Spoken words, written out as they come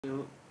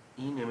You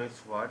in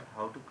MS Word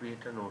how to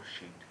create a note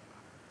sheet.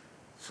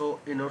 So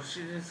a note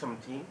sheet is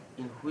something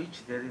in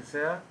which there is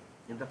a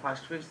in the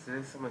first page there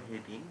is some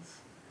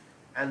headings,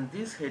 and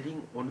this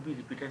heading won't be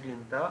repeated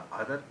in the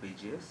other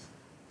pages.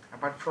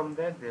 Apart from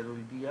that, there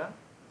will be a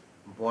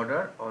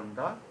border on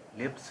the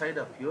left side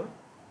of your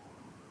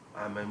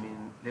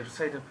left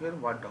side of your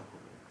Word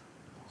document.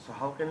 So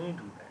how can we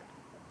do that?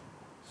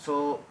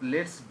 So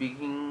let's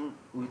begin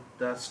with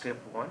the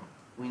step 1.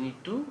 We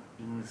need to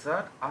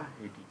insert a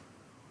heading.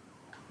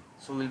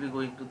 So we'll be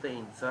going to the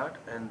insert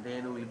and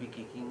then we'll be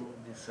clicking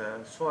this.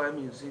 So I'm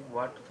using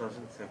Word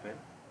 2007.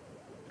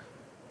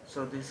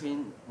 So this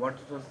in Word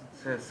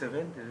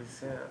 2007 there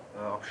is a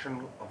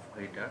option of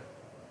header,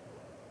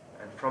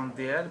 and from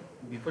there,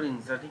 before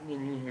inserting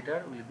any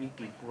header, we'll be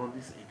clicking on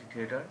this edit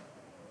header,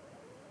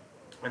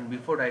 and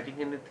before writing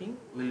anything,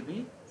 we'll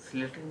be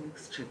selecting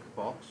this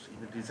checkbox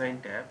in the design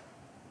tab.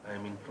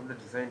 From the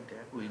design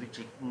tab, we'll be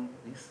checking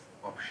this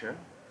option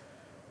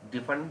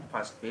define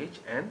first page,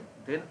 and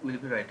then we'll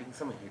be writing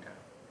some header.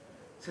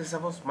 So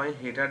suppose my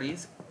header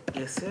is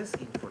SS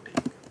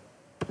Infotech.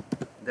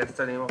 That's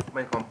the name of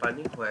my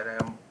company where I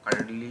am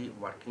currently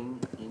working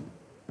in.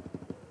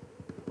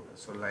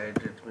 So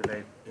let me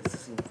write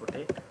SS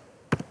Infotech.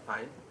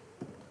 Fine.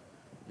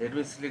 Let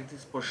me select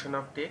this portion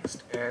of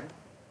text and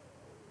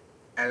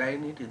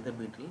align it in the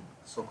middle.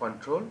 So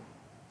Control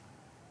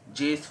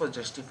J is for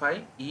justify,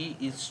 J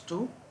is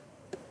to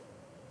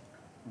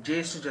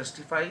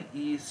justify,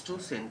 E is to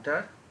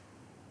center,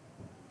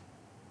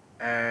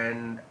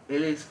 and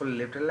L is for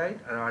left align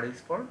and R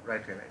is for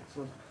right align.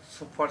 So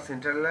for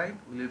center align,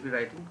 we will be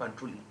writing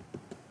Control E.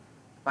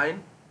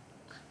 Fine.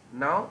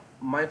 Now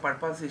my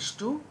purpose is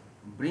to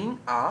bring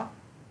a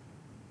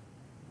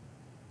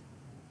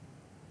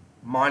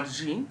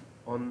margin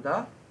on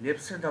the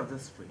left side of the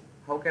screen.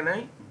 How can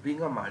I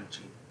bring a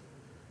margin?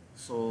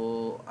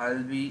 So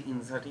I'll be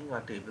inserting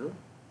a table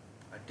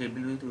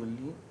with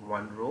only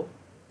one row.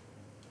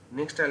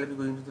 Next I'll be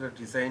going to the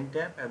design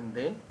tab, and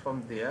then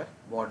from there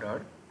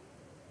border,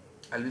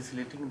 I'll be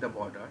selecting the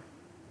border.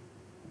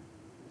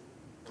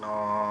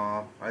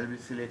 I'll be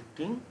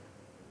selecting,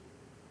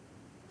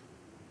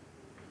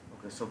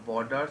 okay, so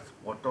borders,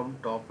 bottom,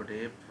 top,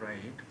 left,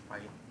 right,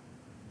 fine.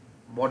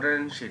 Border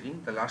and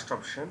shading, the last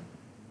option.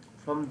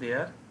 From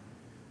there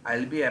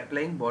I'll be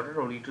applying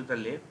border only to the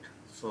left,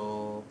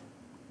 so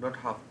not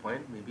half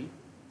point, maybe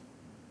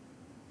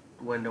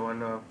 2 and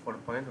 1 4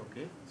 point.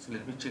 Okay, so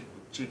let me check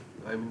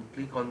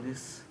click on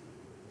this.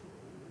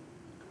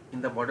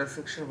 In the border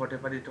section,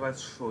 whatever it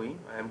was showing,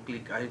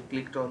 I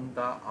clicked on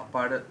the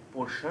upper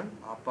portion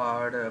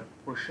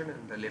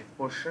and the left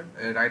portion,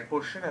 right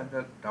portion and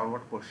the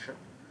downward portion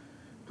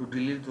to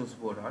delete those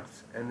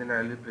borders, and then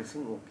I will be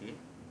pressing OK.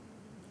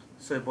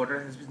 So a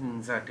border has been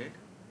inserted.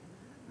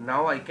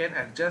 Now I can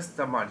adjust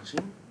the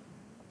margin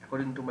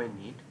according to my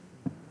need.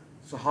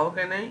 So how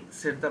can I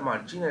set the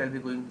margin? I will be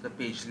going to the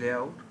page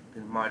layout,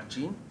 then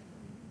margin,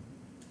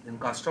 then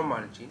custom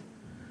margin.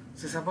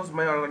 So suppose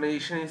my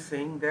organization is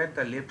saying that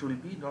the left will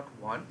be not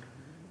 1,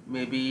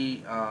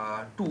 maybe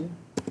 2.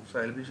 So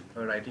I will be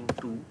writing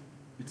 2.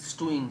 It's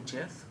 2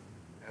 inches,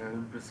 and I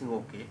will be pressing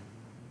OK.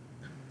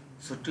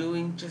 So 2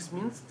 inches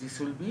means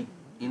this will be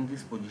in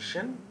this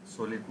position.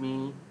 So let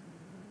me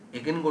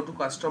again go to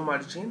custom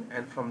margin,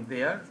 and from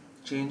there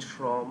change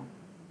from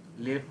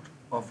left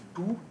of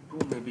 2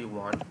 to maybe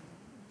 1.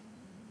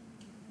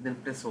 Then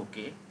press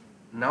OK.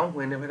 Now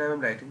whenever I am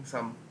writing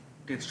some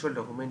textual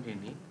document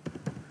in it,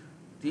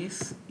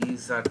 this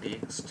is a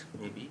text,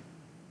 maybe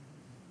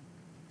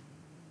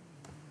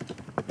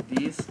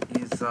this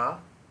is a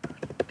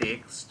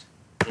text,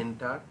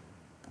 enter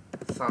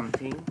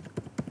something.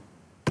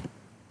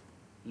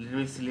 Let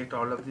me select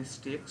all of this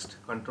text,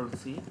 Control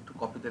C to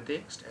copy the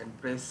text, and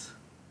press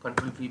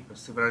Control V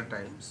several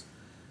times,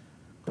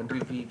 Control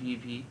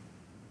V.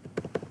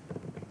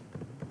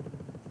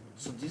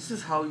 So this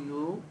is how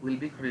you will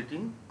be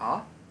creating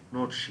a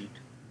note sheet.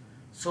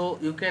 So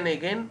you can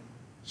again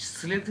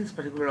select this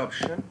particular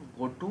option,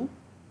 go to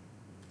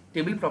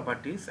table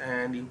properties,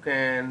 and you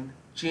can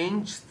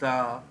change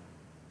the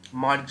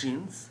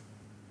margins.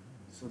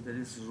 So there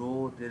is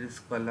row, there is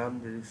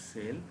column, there is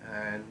cell,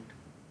 and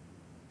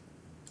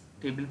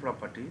table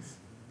properties.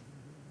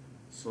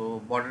 So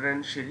border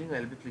and shading,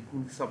 I'll be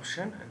clicking this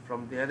option, and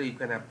from there you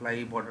can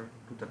apply border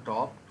to the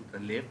top, to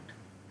the left,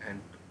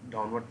 and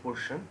downward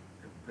portion,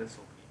 and press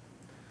OK.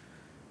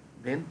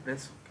 Then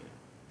press OK.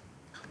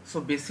 So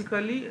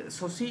basically,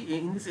 so see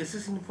in this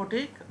SS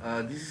Infotech,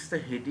 this is the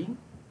heading,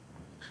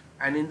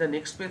 and in the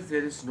next page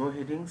there is no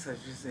heading such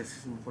as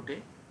SS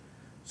Infotech.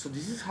 So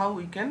this is how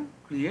we can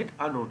create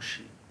a note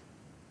sheet.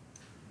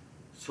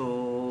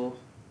 So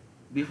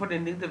before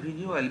ending the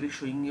video, I'll be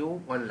showing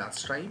you one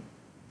last time.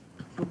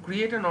 To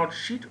create a note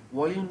sheet,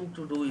 all you need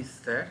to do is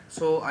that,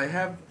 so I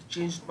have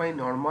changed my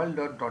normal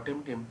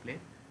 .m template,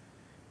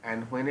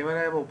 and whenever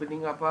I am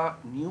opening up a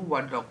new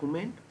Word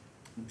document,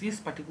 this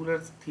particular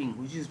thing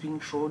which is being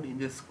shown in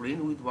the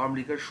screen with Warm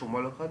Rigger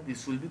Shomalokha,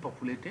 this will be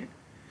populated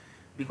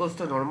because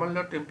the normal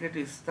dot template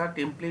is the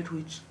template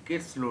which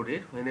gets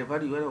loaded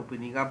whenever you are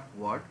opening up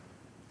Word.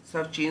 So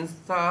I've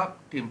changed the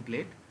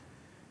template.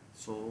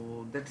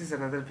 So that is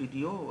another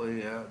video,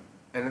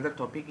 another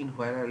topic in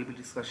where I will be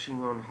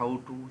discussing on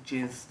how to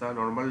change the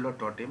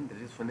normal.m.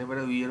 That is,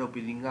 whenever we are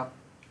opening up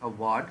a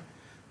Word,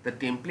 the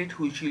template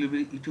which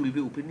it will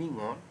be opening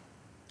on,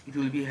 it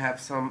will be have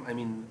some,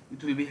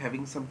 it will be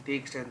having some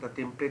text, and the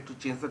template, to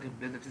change the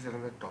template, that is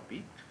another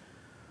topic.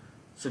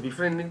 So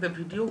before ending the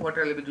video, what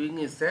I will be doing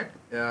is that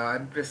I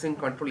am pressing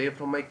Ctrl A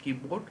from my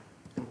keyboard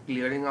and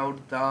clearing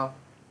out the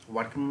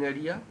working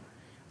area.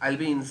 I'll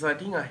be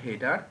inserting a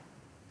header.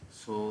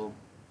 So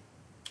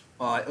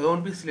I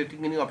won't be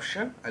selecting any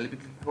option. I'll be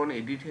clicking on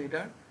edit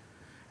header,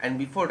 and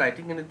before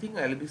writing anything,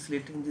 I'll be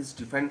selecting this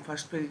define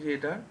first page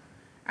header,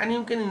 and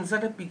you can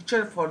insert a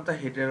picture for the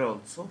header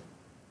also.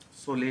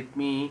 So we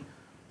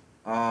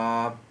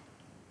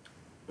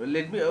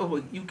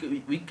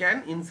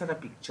can insert a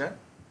picture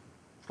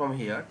from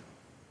here,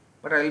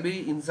 but I'll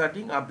be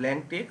inserting a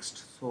blank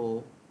text.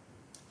 So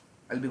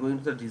I'll be going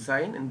to the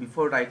design, and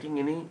before writing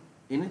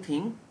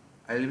anything,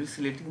 I'll be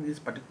selecting this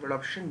particular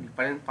option,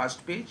 define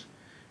first page,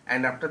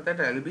 and after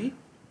that I'll be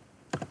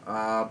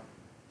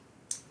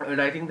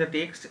writing the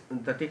text.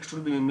 The text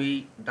will be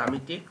maybe dummy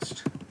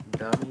text.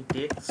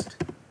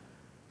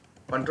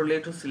 Ctrl A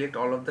to select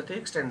all of the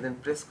text, and then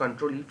press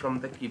Ctrl E from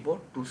the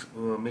keyboard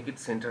to make it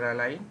center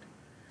aligned.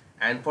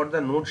 And for the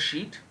note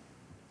sheet,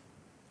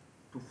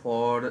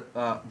 for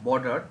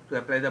border, to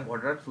apply the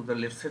border to the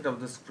left side of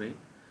the screen,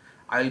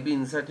 I will be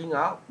inserting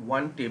a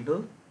one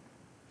table,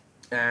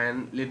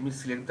 and let me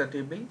select the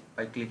table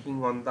by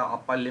clicking on the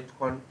upper left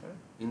corner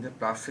in the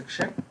plus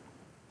section,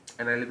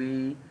 and I will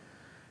be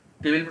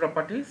table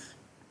properties,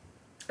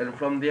 and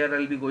from there I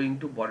will be going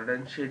to border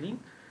and shading,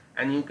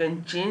 and you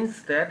can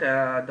change that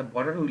the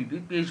border will be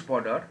page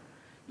border.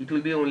 It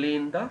will be only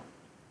in the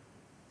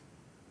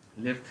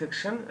left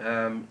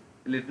section.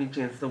 Let me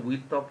change the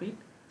width of it,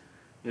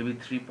 maybe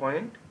 3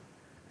 point,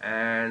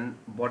 and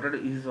border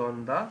is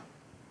on the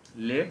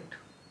left.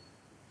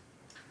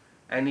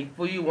 And if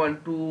we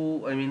want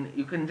to,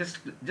 you can just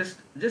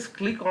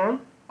click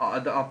on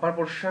the upper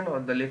portion or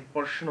the left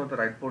portion or the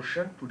right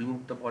portion to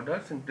remove the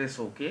borders, and press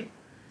OK.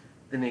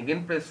 Then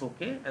again press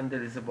OK, and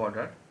there is a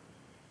border.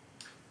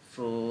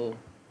 So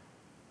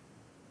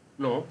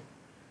no,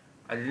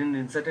 I didn't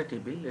insert a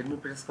table. Let me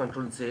press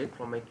Ctrl Z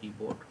from my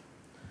keyboard.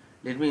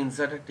 Let me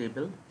insert a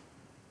table.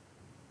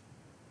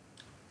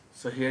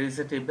 So here is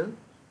a table,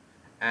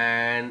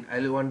 and I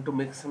will want to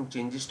make some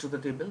changes to the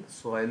table.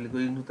 So I will go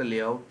into the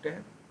layout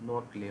tab,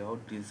 not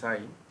layout,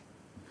 design,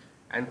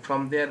 and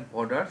from there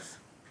borders.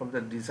 From the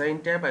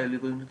design tab, I will be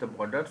going to the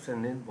borders,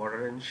 and then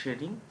border and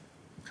shading.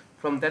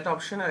 From that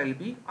option, I will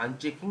be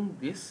unchecking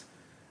this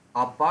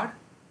upper,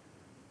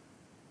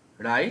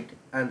 right,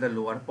 and the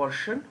lower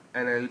portion,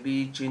 and I will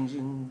be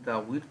changing the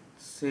width,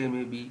 say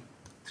maybe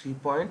 3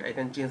 point. I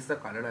can change the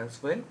color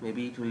as well,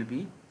 maybe it will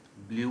be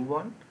blue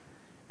one,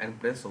 and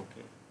press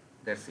OK.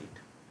 That's it.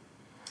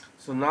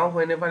 So now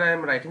whenever I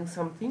am writing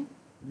something,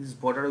 this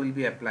border will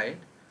be applied.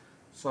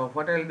 So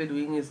what I will be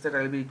doing is that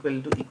I will be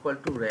equal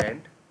to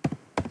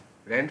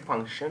rand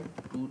function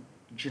to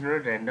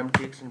generate random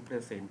text, and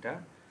press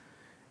enter.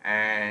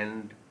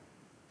 And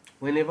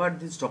whenever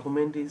this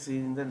document is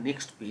in the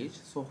next page,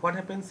 so what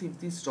happens if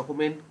this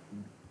document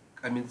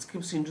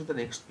skips into the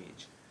next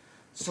page?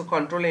 So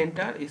Control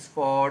Enter is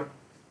for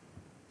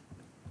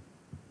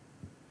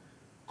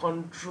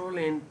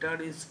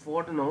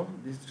no,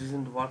 this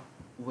doesn't work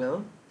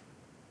well.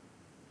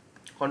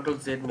 Control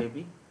Z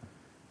maybe.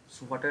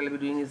 So what I will be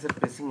doing is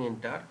pressing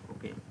enter.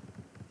 Okay,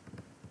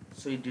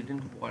 so it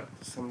didn't work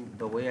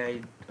the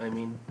way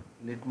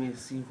let me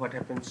see what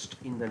happens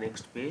in the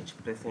next page.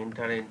 Press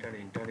enter,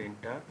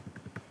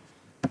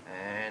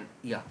 and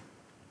yeah,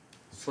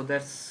 so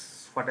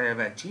that's what I have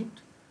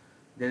achieved.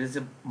 There is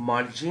a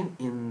margin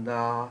in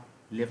the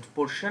left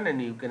portion,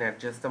 and you can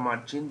adjust the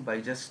margin by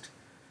just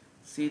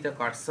see the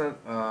cursor,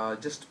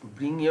 just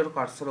bring your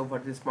cursor over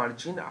this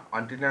margin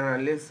until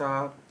and unless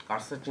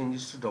cursor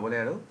changes to double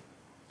arrow,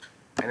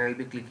 and I'll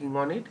be clicking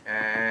on it,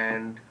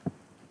 and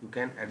you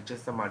can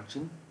adjust the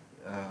margin.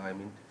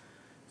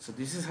 So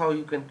this is how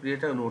you can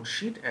create a note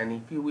sheet. And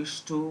if you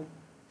wish to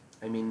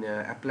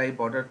apply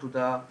border to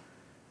the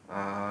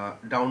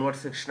downward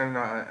section,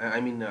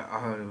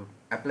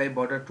 apply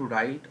border to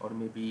right, or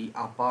maybe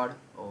upper,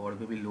 or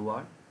maybe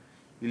lower,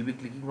 you'll be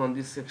clicking on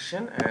this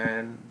section,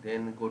 and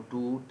then go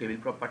to table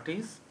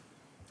properties,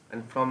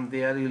 and from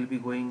there you'll be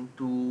going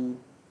to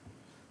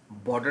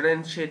border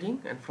and shading,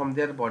 and from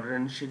there border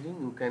and shading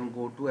you can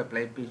go to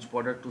apply page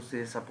border to,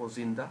 say, suppose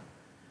in the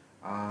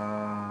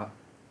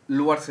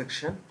lower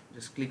section.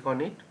 Just click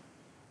on it,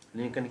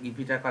 and you can give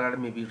it a color,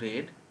 maybe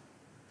red,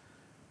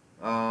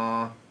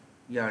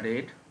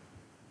 red,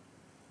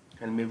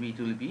 and maybe it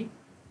will be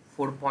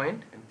 4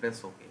 point, and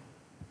press OK.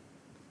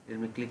 Let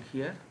me click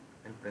here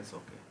and press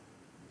OK.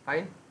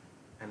 Fine,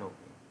 and OK.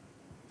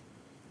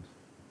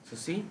 So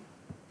see,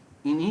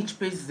 in each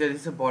page there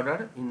is a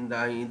border,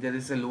 there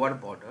is a lower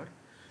border.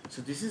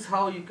 So this is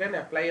how you can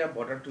apply a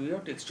border to your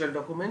textual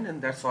document,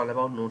 and that's all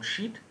about note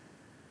sheet.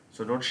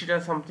 So note sheet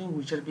are something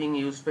which are being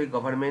used by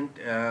government,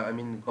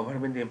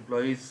 government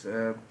employees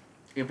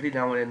every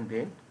now and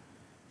then.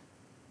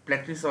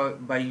 Practice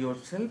by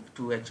yourself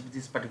to achieve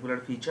this particular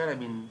feature,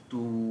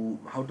 to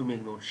how to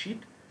make note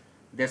sheet.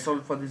 That's all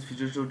for this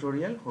video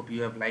tutorial. Hope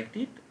you have liked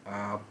it.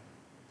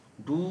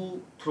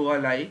 Do throw a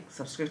like,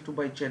 subscribe to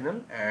my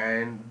channel,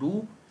 and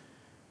do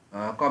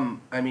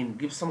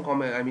give some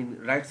comment,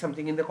 write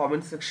something in the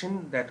comment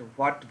section that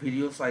what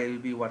videos I will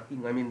be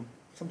working,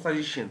 some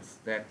suggestions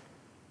that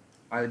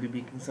I'll be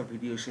making some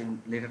videos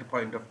in later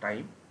point of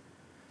time.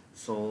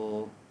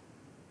 So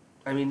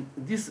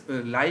this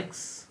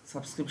likes,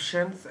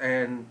 subscriptions,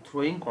 and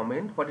throwing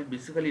comment, what it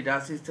basically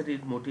does is that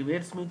it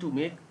motivates me to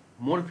make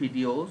more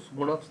videos,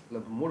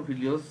 more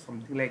videos,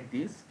 something like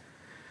this,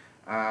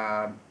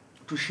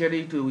 to share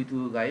it with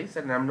you guys.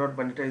 And I'm not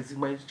monetizing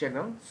my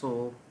channel,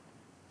 so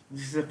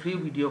this is a free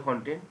video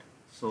content.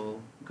 So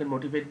you can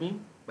motivate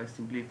me by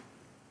simply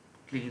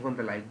clicking on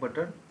the like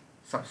button,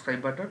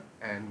 subscribe button,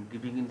 and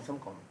giving in some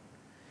comment.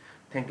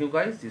 Thank you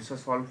guys. This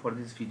was all for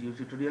this video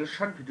tutorial,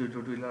 short video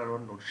tutorial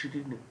on note sheet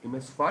in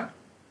MS Word,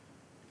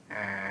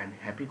 and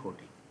happy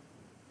coding.